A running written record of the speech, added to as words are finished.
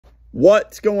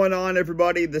What's going on,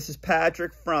 everybody? This is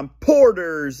Patrick from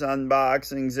Porter's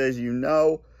Unboxings, as you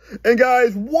know. And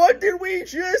guys, what did we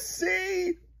just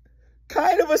see?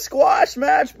 Kind of a squash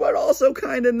match, but also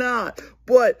kind of not.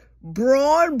 But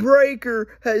Bron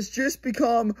Breakker has just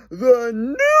become the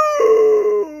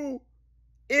new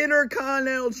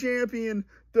intercontinental champion,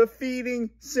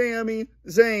 defeating Sami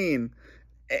Zayn.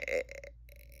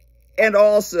 And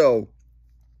also,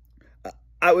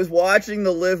 I was watching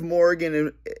the Liv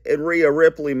Morgan and Rhea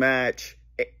Ripley match,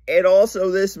 and also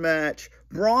this match,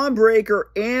 Bron Breakker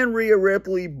and Rhea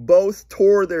Ripley both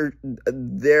tore their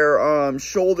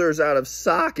shoulders out of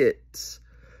sockets.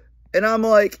 And I'm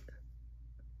like,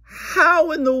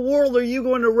 how in the world are you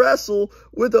going to wrestle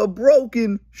with a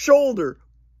broken shoulder?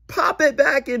 Pop it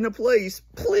back into place,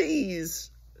 please.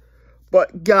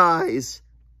 But guys,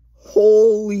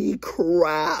 holy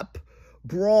crap,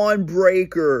 Bron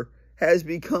Breakker has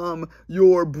become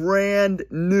your brand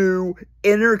new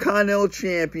Intercontinental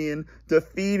Champion,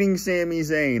 defeating Sami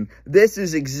Zayn. This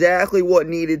is exactly what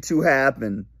needed to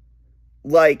happen.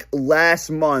 Like last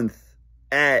month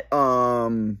at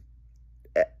Money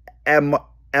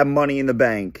in the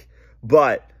Bank.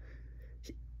 But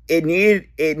it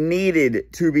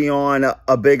needed to be on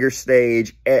a bigger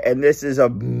stage, and this is a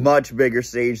much bigger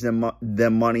stage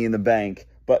than Money in the Bank.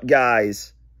 But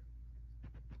guys,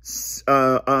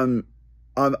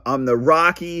 the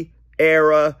Rocky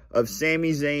era of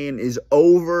Sami Zayn is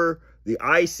over. The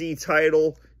IC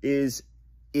title is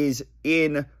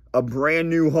in a brand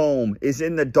new home, is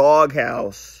in the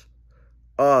doghouse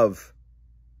of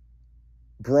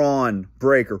Bron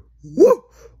Breakker. Woof,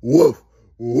 woof,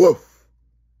 woof.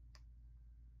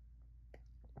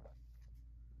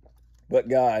 But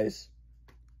guys,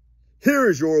 here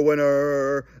is your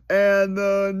winner and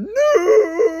the new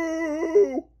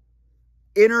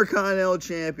Intercontinental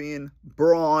Champion,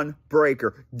 Bron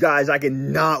Breakker. Guys, I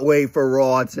cannot wait for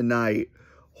Raw tonight.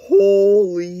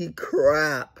 Holy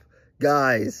crap.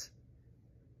 Guys,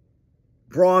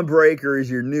 Bron Breakker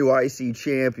is your new IC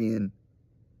champion.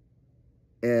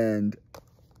 And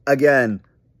again,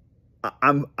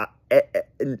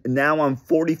 now I'm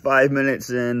 45 minutes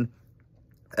in,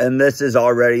 and this is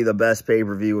already the best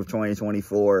pay-per-view of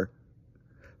 2024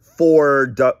 for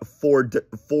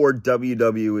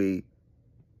WWE.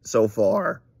 So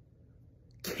far.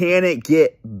 Can it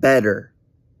get better?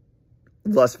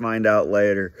 Let's find out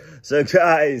later. So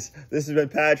guys, this has been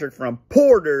Patrick from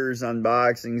Porter's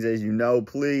Unboxings. As you know,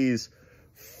 please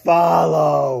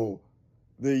follow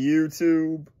the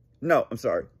YouTube. No, I'm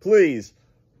sorry. Please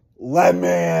let me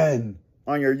in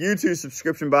on your YouTube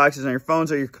subscription boxes, on your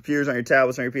phones, on your computers, on your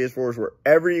tablets, on your PS4s,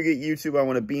 wherever you get YouTube. I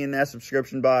want to be in that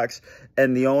subscription box.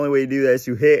 And the only way to do that is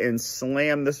to hit and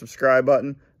slam the subscribe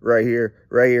button right here,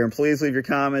 right here. And please leave your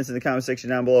comments in the comment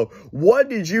section down below. What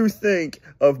did you think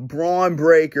of Bron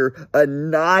Breakker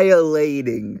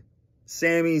annihilating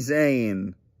Sami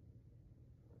Zayn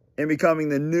and becoming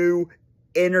the new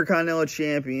Intercontinental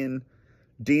Champion?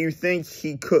 Do you think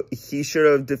he should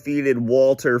have defeated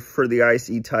Walter for the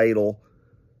IC title?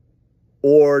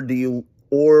 Or do you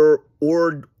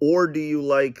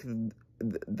like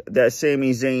that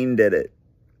Sami Zayn did it?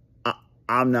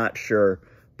 I'm not sure.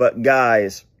 But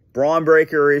guys, Bron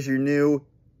Breakker is your new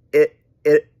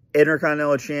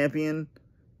Intercontinental Champion.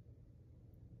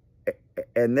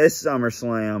 And this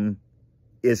SummerSlam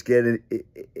is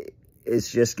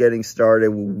just getting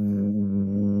started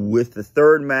with the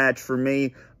third match for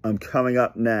me. I'm coming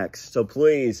up next. So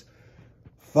please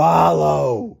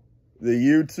follow the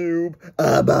YouTube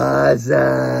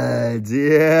Abazad.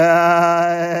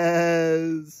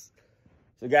 Yes.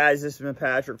 So guys, this has been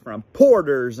Patrick from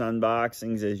Porter's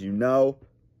Unboxings, as you know.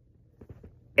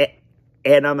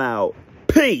 And I'm out.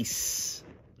 Peace.